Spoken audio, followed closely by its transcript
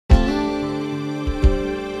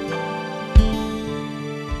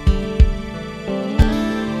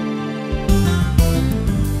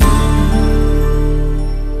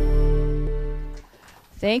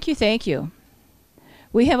Thank you, thank you.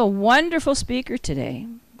 We have a wonderful speaker today,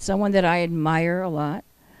 someone that I admire a lot.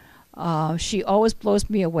 She always blows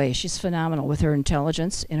me away. She's phenomenal with her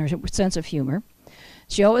intelligence and her sense of humor.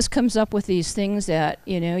 She always comes up with these things that,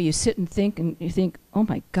 you sit and you think, oh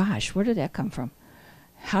my gosh, where did that come from?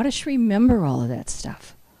 How does she remember all of that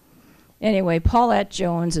stuff? Anyway, Paulette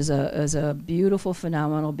Jones is a beautiful,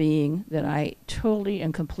 phenomenal being that I totally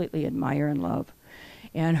and completely admire and love.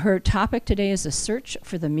 And her topic today is the search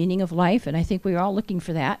for the meaning of life, and I think we're all looking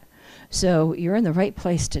for that. So you're in the right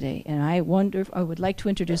place today. And I would like to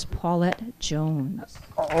introduce Paulette Jones.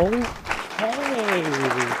 Okay.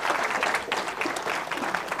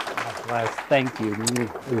 God bless. Thank you. I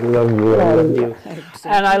love you. I love you.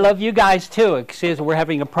 And I love you guys too. Excuse me, we're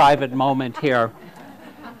having a private moment here.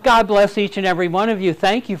 God bless each and every one of you.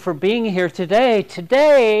 Thank you for being here today.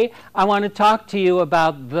 Today, I want to talk to you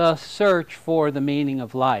about the search for the meaning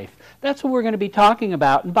of life. That's what we're going to be talking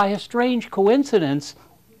about. And by a strange coincidence,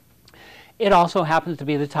 it also happens to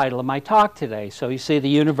be the title of my talk today. So you see, the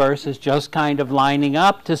universe is just kind of lining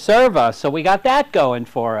up to serve us. So we got that going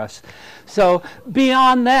for us. So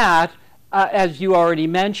beyond that, as you already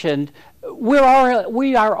mentioned, we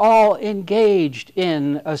are all engaged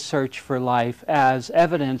in a search for life, as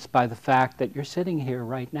evidenced by the fact that you're sitting here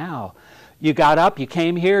right now. You got up, you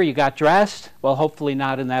came here, you got dressed. Well, hopefully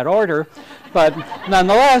not in that order, but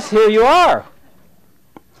nonetheless, here you are.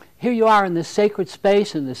 Here you are in this sacred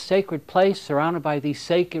space, in this sacred place, surrounded by these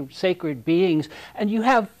sacred beings, and you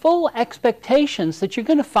have full expectations that you're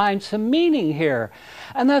going to find some meaning here.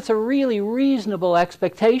 And that's a really reasonable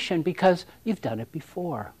expectation because you've done it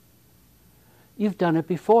before. You've done it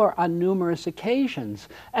before on numerous occasions.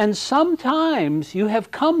 And sometimes you have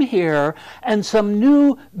come here and some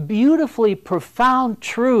new, beautifully profound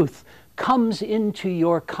truth comes into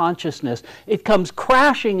your consciousness. It comes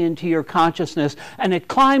crashing into your consciousness, and it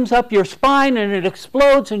climbs up your spine, and it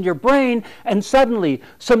explodes in your brain, and suddenly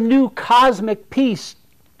some new cosmic piece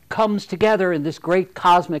comes together in this great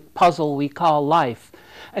cosmic puzzle we call life.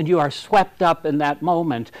 And you are swept up in that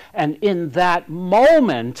moment. And in that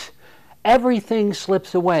moment, everything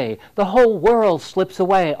slips away. The whole world slips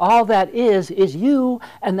away. All that is you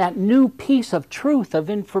and that new piece of truth, of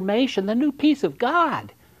information, the new piece of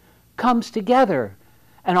God comes together.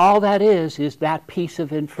 And all that is that piece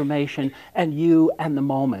of information and you and the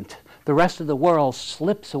moment. The rest of the world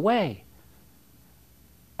slips away.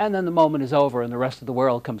 And then the moment is over and the rest of the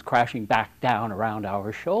world comes crashing back down around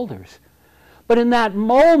our shoulders. But in that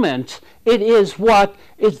moment, it is what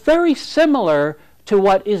is very similar to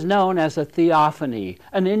what is known as a theophany,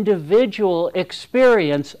 an individual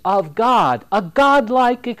experience of God, a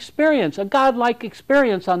godlike experience on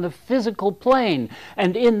the physical plane.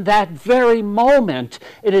 And in that very moment,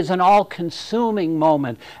 it is an all-consuming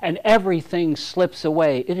moment, and everything slips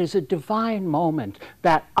away. It is a divine moment,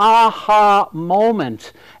 that aha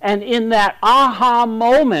moment. And in that aha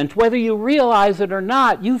moment, whether you realize it or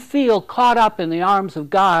not, you feel caught up in the arms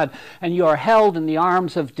of God, and you are held in the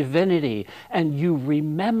arms of divinity, and you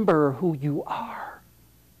remember who you are.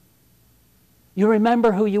 You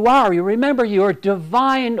remember who you are. You remember your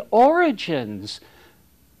divine origins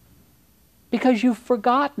because you've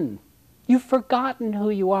forgotten. You've forgotten who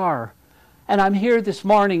you are. And I'm here this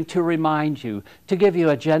morning to remind you, to give you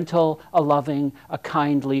a gentle, a loving, a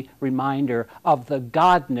kindly reminder of the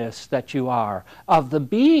godness that you are, of the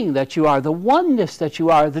being that you are, the oneness that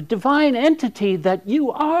you are, the divine entity that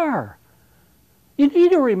you are. You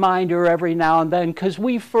need a reminder every now and then because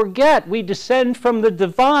we forget. We descend from the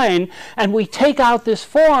divine and we take out this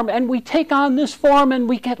form and we take on this form and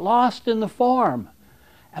we get lost in the form.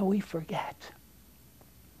 And we forget.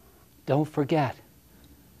 Don't forget.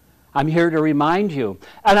 I'm here to remind you.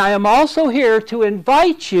 And I am also here to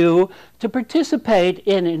invite you to participate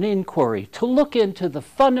in an inquiry, to look into the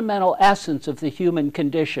fundamental essence of the human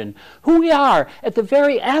condition, who we are at the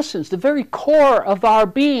very essence, the very core of our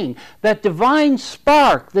being, that divine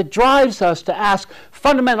spark that drives us to ask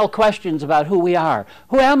fundamental questions about who we are.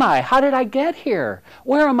 Who am I? How did I get here?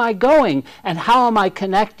 Where am I going? And how am I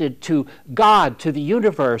connected to God, to the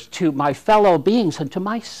universe, to my fellow beings, and to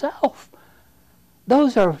myself?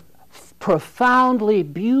 Those are profoundly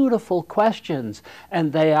beautiful questions,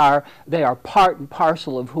 and they are part and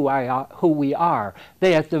parcel of who we are.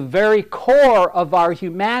 They, at the very core of our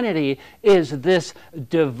humanity, is this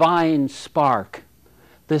divine spark.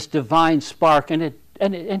 This divine spark, and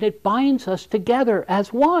it binds us together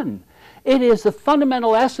as one. It is the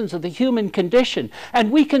fundamental essence of the human condition.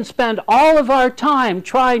 And we can spend all of our time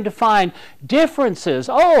trying to find differences.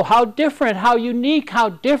 Oh, how different, how unique, how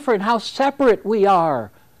different, how separate we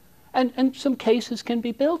are. And some cases can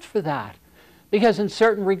be built for that. because in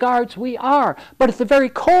certain regards we are. But at the very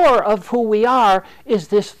core of who we are is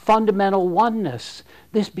this fundamental oneness,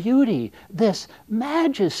 this beauty, this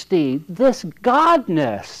majesty, this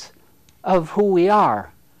godness of who we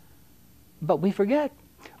are. But we forget.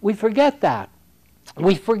 We forget that.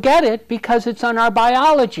 We forget it because it's on our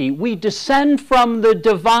biology. We descend from the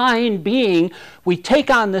divine being, we take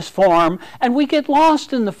on this form, and we get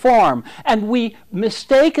lost in the form. And we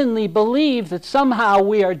mistakenly believe that somehow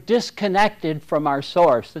we are disconnected from our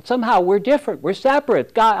source, that somehow we're different, we're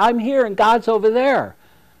separate. God, I'm here and God's over there.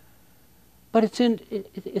 But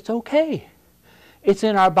it's okay. It's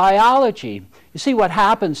in our biology. You see what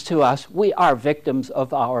happens to us? We are victims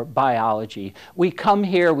of our biology. We come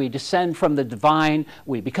here, we descend from the divine,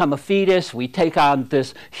 we become a fetus, we take on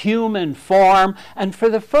this human form, and for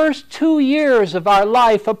the first 2 years of our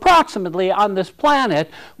life, approximately on this planet,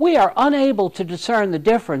 we are unable to discern the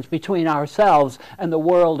difference between ourselves and the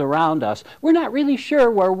world around us. We're not really sure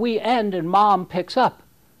where we end and Mom picks up.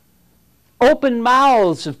 Open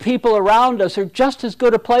mouths of people around us are just as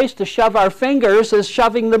good a place to shove our fingers as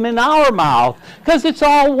shoving them in our mouth, because it's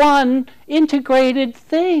all one integrated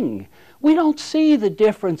thing. We don't see the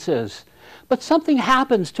differences. But something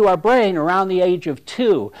happens to our brain around the age of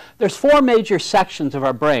 2. There's 4 major sections of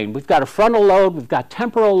our brain. We've got a frontal lobe, we've got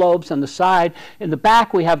temporal lobes on the side. In the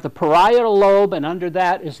back we have the parietal lobe, and under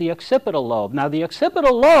that is the occipital lobe. Now the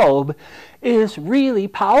occipital lobe is really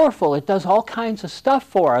powerful. It does all kinds of stuff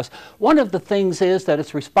for us. One of the things is that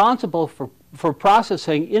it's responsible for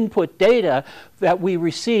processing input data that we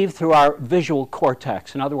receive through our visual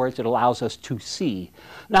cortex. In other words, it allows us to see.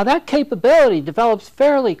 Now that capability develops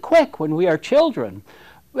fairly quick when we are children.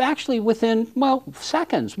 Actually within, well,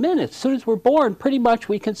 seconds, minutes, as soon as we're born, pretty much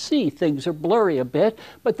we can see. Things are blurry a bit,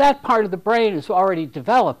 but that part of the brain is already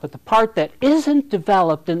developed. But the part that isn't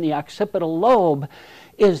developed in the occipital lobe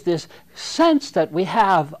is this sense that we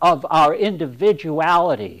have of our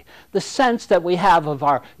individuality, the sense that we have of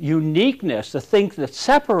our uniqueness, the thing that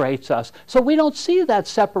separates us. So we don't see that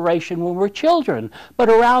separation when we're children. But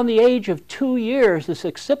around the age of 2 years, this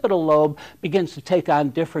occipital lobe begins to take on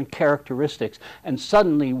different characteristics, and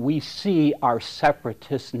suddenly we see our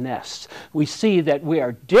separateness. We see that we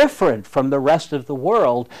are different from the rest of the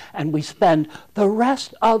world, and we spend the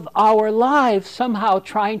rest of our lives somehow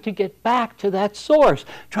trying to get back to that source,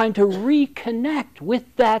 trying to reconnect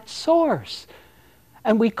with that source.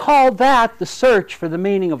 And we call that the search for the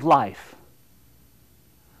meaning of life.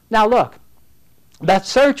 Now look, that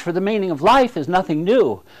search for the meaning of life is nothing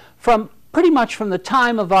new. Pretty much from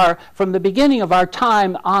the beginning of our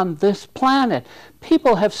time on this planet,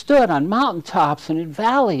 people have stood on mountaintops and in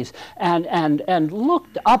valleys and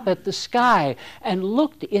looked up at the sky and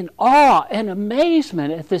looked in awe and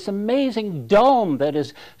amazement at this amazing dome that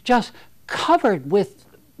is just covered with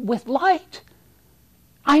light.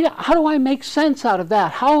 How do I make sense out of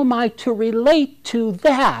that? How am I to relate to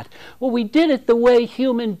that? Well, we did it the way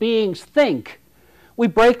human beings think. We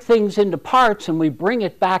break things into parts and we bring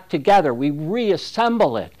it back together. We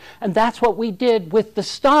reassemble it. And that's what we did with the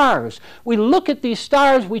stars. We look at these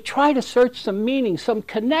stars, we try to search some meaning, some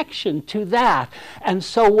connection to that. And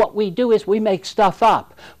so what we do is we make stuff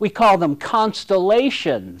up. We call them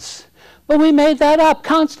constellations. But we made that up.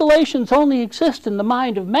 Constellations only exist in the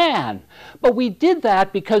mind of man. But we did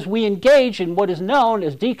that because we engage in what is known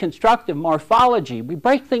as deconstructive morphology. We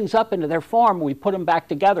break things up into their form, and we put them back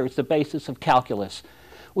together. It's the basis of calculus.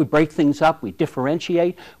 We break things up, we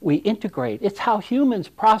differentiate, we integrate. It's how humans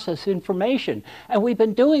process information. And we've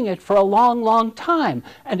been doing it for a long, long time.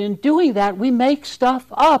 And in doing that, we make stuff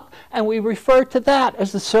up, and we refer to that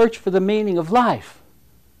as the search for the meaning of life.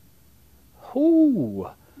 Ooh.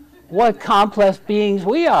 What complex beings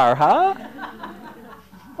we are, huh?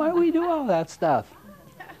 Why do we do all that stuff?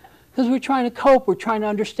 Because we're trying to cope, we're trying to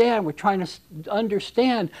understand, we're trying to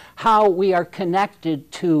understand how we are connected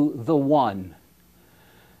to the one.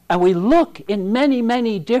 And we look in many,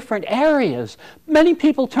 many different areas. Many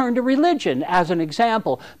people turn to religion as an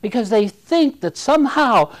example because they think that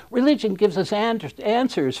somehow religion gives us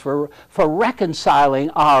answers for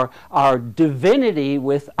reconciling our divinity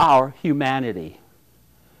with our humanity.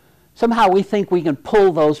 Somehow we think we can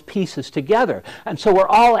pull those pieces together. And so we're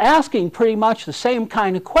all asking pretty much the same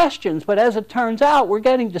kind of questions, but as it turns out, we're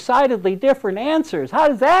getting decidedly different answers. How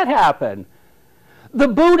does that happen? The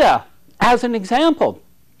Buddha, as an example.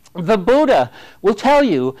 The Buddha will tell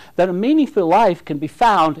you that a meaningful life can be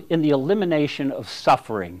found in the elimination of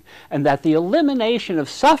suffering, and that the elimination of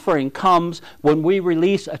suffering comes when we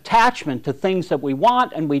release attachment to things that we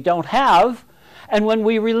want and we don't have, And when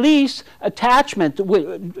we release attachment,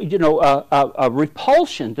 a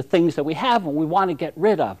repulsion to things that we have and we want to get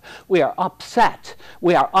rid of, we are upset,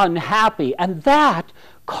 we are unhappy, and that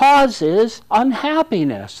causes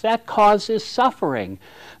unhappiness. That causes suffering.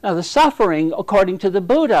 Now, the suffering, according to the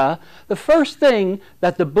Buddha, the first thing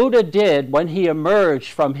that the Buddha did when he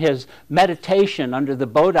emerged from his meditation under the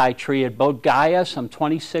Bodhi tree at Bodh Gaya some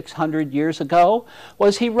 2,600 years ago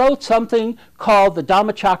was he wrote something called the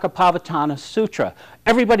Dhammacakkappavattana Sutra.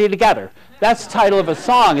 Everybody together. That's the title of a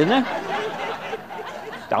song, isn't it?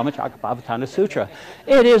 Dhammacakkappavattana Sutra.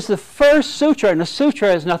 It is the first sutra, and a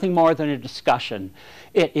sutra is nothing more than a discussion.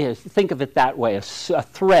 It is, think of it that way, a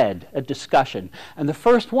thread, a discussion. And the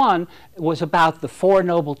first one was about the Four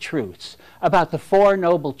Noble Truths,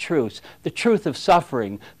 the truth of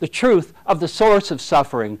suffering, the truth of the source of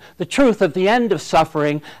suffering, the truth of the end of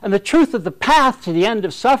suffering, and the truth of the path to the end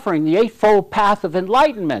of suffering, the Eightfold Path of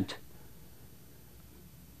Enlightenment.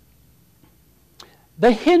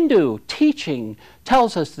 The Hindu teaching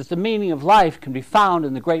tells us that the meaning of life can be found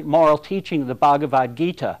in the great moral teaching of the Bhagavad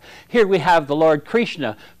Gita. Here we have the Lord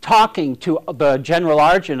Krishna talking to the General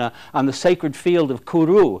Arjuna on the sacred field of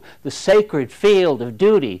Kuru, the sacred field of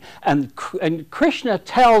duty. And Krishna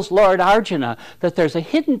tells Lord Arjuna that there's a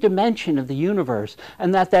hidden dimension of the universe,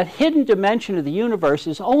 and that hidden dimension of the universe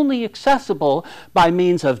is only accessible by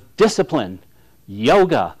means of discipline.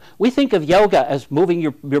 Yoga. We think of yoga as moving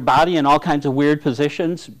your body in all kinds of weird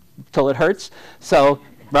positions till it hurts. So,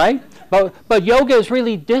 right? But yoga is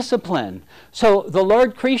really discipline. So the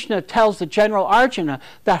Lord Krishna tells the General Arjuna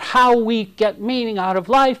that how we get meaning out of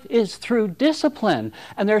life is through discipline.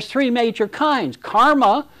 And there's three major kinds.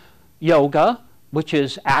 Karma yoga, which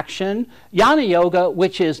is action, Jnana yoga,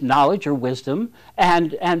 which is knowledge or wisdom,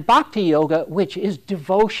 and bhakti yoga, which is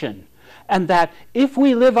devotion. And that if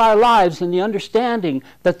we live our lives in the understanding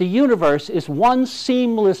that the universe is one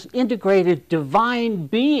seamless, integrated, divine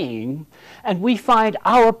being, and we find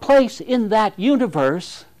our place in that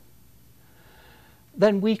universe,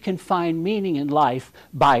 then we can find meaning in life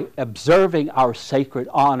by observing our sacred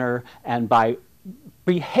honor and by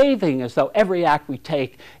behaving as though every act we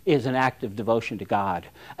take is an act of devotion to God.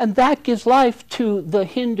 And that gives life to the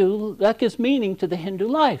Hindu, that gives meaning to the Hindu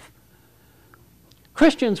life.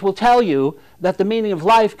 Christians will tell you that the meaning of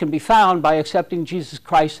life can be found by accepting Jesus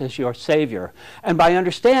Christ as your Savior and by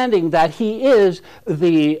understanding that He is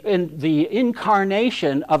the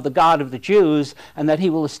incarnation of the God of the Jews and that He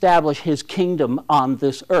will establish His kingdom on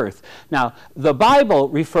this earth. Now, the Bible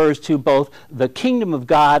refers to both the kingdom of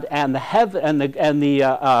God and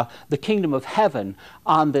the kingdom of heaven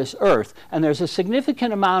on this earth. And there's a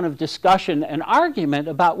significant amount of discussion and argument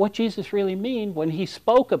about what Jesus really meant when He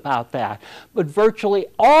spoke about that. But virtually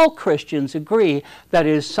all Christians agree that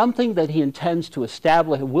it is something that He intends to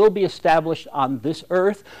establish, will be established on this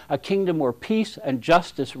earth, a kingdom where peace and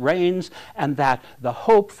justice reigns, and that the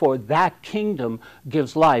hope for that kingdom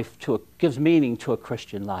gives meaning to a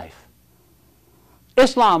Christian life.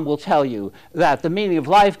 Islam will tell you that the meaning of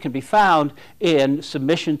life can be found in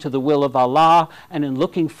submission to the will of Allah and in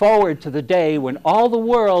looking forward to the day when all the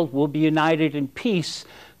world will be united in peace.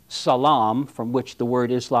 Salam, from which the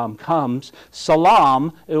word Islam comes.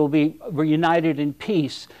 Salam, it will be reunited in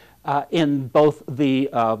peace in both the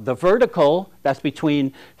vertical, that's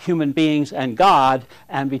between human beings and God,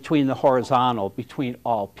 and between the horizontal, between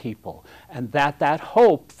all people. And that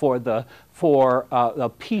hope for a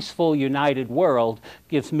peaceful, united world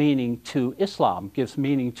gives meaning to Islam, gives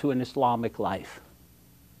meaning to an Islamic life.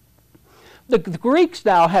 The Greeks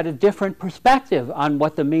now had a different perspective on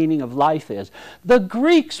what the meaning of life is. The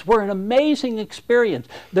Greeks were an amazing experience.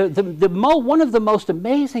 One of the most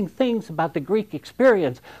amazing things about the Greek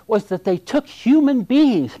experience was that they took human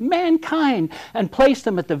beings, mankind, and placed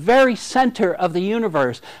them at the very center of the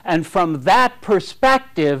universe. And from that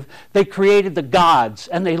perspective, they created the gods,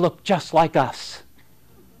 and they looked just like us.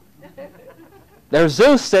 There's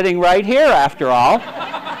Zeus sitting right here, after all.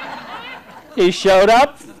 He showed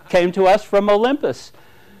up, came to us from Olympus.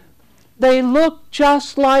 They looked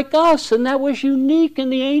just like us, and that was unique in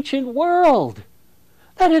the ancient world.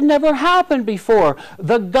 That had never happened before.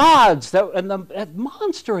 The gods, and the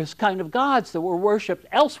monstrous kind of gods that were worshipped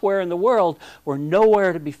elsewhere in the world were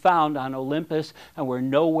nowhere to be found on Olympus and were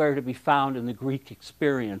nowhere to be found in the Greek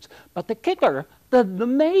experience. But the kicker, the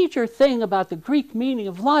major thing about the Greek meaning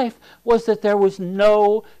of life was that there was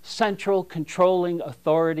no central controlling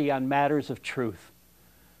authority on matters of truth.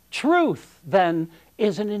 Truth, then,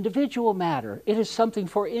 is an individual matter. It is something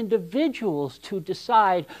for individuals to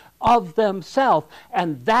decide of themselves.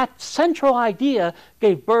 And that central idea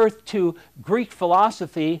gave birth to Greek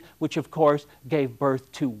philosophy, which of course gave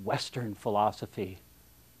birth to Western philosophy.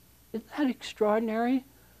 Isn't that extraordinary?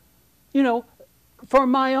 You know, for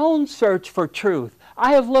my own search for truth,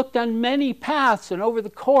 I have looked on many paths, and over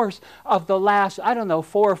the course of the last, 4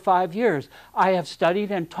 or 5 years, I have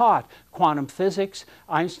studied and taught quantum physics,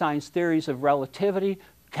 Einstein's theories of relativity,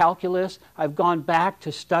 calculus. I've gone back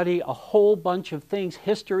to study a whole bunch of things: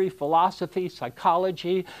 history, philosophy,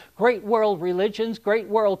 psychology, great world religions, great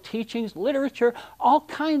world teachings, literature, all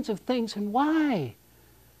kinds of things. And why?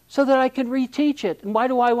 So that I can reteach it. And why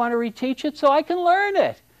do I want to reteach it? So I can learn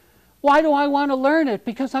it. Why do I want to learn it?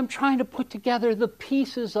 Because I'm trying to put together the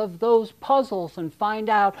pieces of those puzzles and find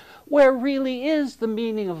out where really is the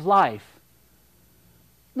meaning of life.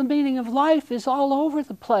 The meaning of life is all over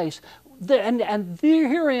the place. And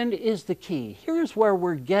herein is the key. Here's where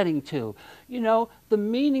we're getting to. You know, the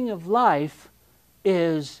meaning of life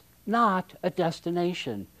is not a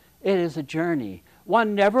destination. It is a journey.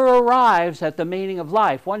 One never arrives at the meaning of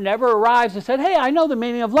life. One never arrives and said, hey, I know the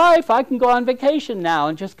meaning of life. I can go on vacation now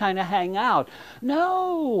and just kind of hang out.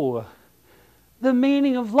 No. The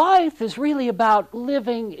meaning of life is really about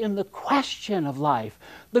living in the question of life,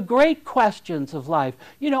 the great questions of life.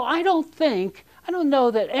 You know, I don't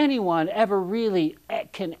know that anyone ever really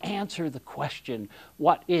can answer the question,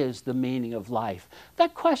 what is the meaning of life?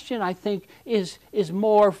 That question, I think, is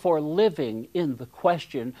more for living in the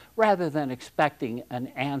question rather than expecting an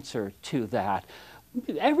answer to that.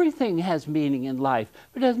 Everything has meaning in life,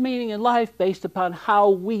 but it has meaning in life based upon how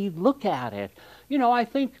we look at it. You know, I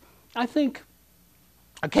think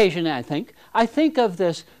occasionally I think of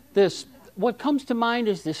this, what comes to mind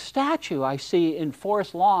is this statue I see in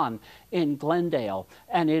Forest Lawn in Glendale,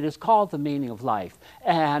 and it is called The Meaning of Life.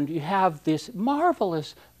 And you have this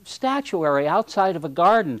marvelous statuary outside of a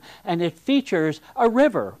garden, and it features a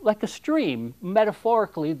river, like a stream,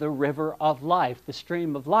 metaphorically the river of life, the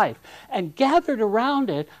stream of life. And gathered around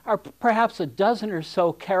it are perhaps a dozen or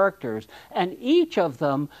so characters, and each of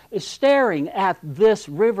them is staring at this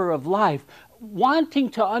river of life, wanting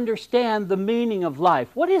to understand the meaning of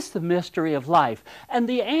life. What is the mystery of life? And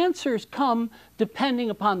the answers come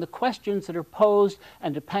depending upon the questions that are posed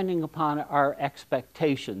and depending upon our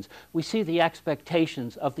expectations. We see the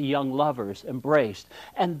expectations of the young lovers embraced,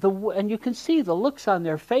 and you can see the looks on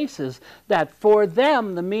their faces that for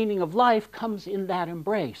them the meaning of life comes in that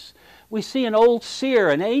embrace. We see an old seer,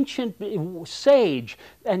 an ancient sage,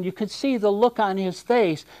 and you can see the look on his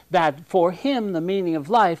face that for him the meaning of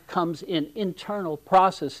life comes in internal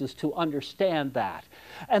processes to understand that.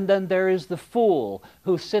 And then there is the fool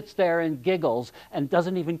who sits there and giggles and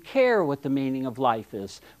doesn't even care what the meaning of life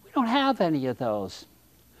is. We don't have any of those.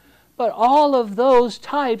 But all of those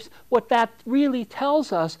types, what that really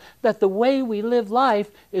tells us, that the way we live life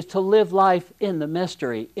is to live life in the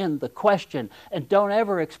mystery, in the question, and don't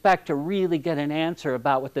ever expect to really get an answer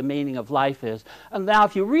about what the meaning of life is. And now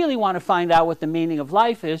if you really want to find out what the meaning of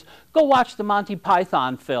life is, go watch the Monty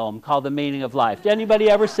Python film called The Meaning of Life. Did anybody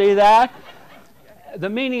ever see that? The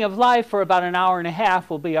meaning of life for about an hour and a half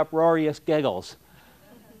will be uproarious giggles.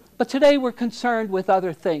 But today we're concerned with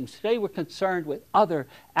other things. Today we're concerned with other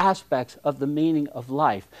aspects of the meaning of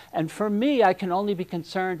life. And for me, I can only be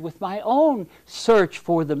concerned with my own search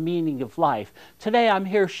for the meaning of life. Today I'm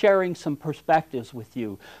here sharing some perspectives with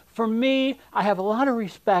you. For me, I have a lot of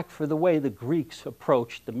respect for the way the Greeks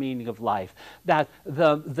approached the meaning of life, that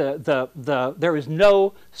there is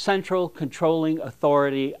no central controlling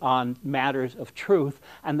authority on matters of truth,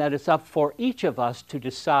 and that it's up for each of us to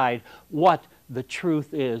decide what the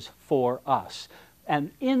truth is for us.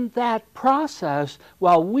 And in that process,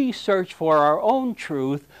 while we search for our own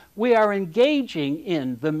truth, we are engaging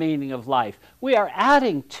in the meaning of life. We are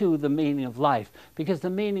adding to the meaning of life, because the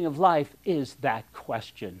meaning of life is that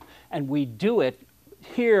question. And we do it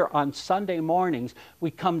here on Sunday mornings. We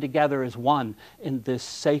come together as one in this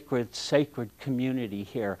sacred community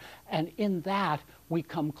here. And in that, we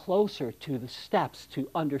come closer to the steps to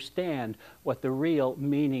understand what the real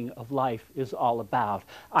meaning of life is all about.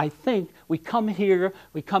 I think we come here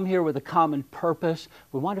with a common purpose.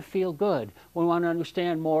 We want to feel good. We want to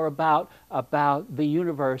understand more about the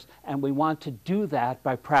universe, and we want to do that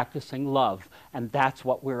by practicing love. And that's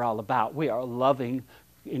what we're all about. We are a loving,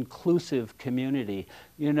 inclusive community.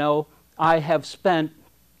 You know, I have spent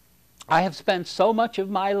so much of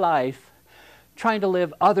my life trying to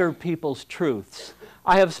live other people's truths.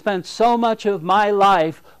 I have spent so much of my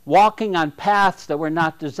life walking on paths that were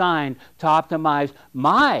not designed to optimize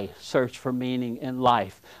my search for meaning in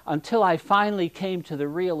life, until I finally came to the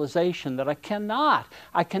realization that I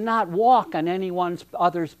cannot walk on any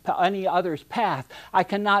other's path. I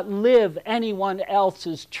cannot live anyone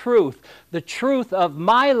else's truth. The truth of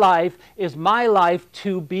my life is my life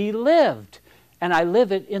to be lived. And I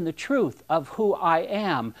live it in the truth of who I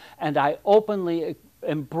am, and I openly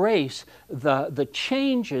embrace the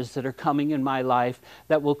changes that are coming in my life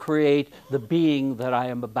that will create the being that I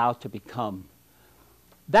am about to become.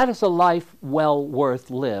 That is a life well worth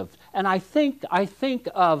lived. And I think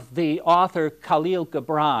of the author Khalil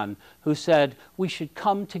Gibran, who said, we should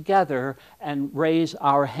come together and raise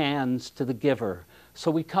our hands to the giver. So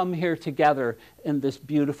we come here together in this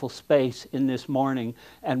beautiful space in this morning,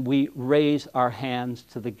 and we raise our hands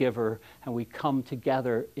to the giver, and we come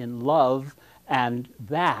together in love, and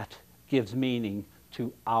that gives meaning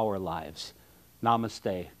to our lives.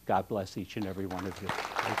 Namaste. God bless each and every one of you.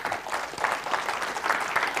 Thank you.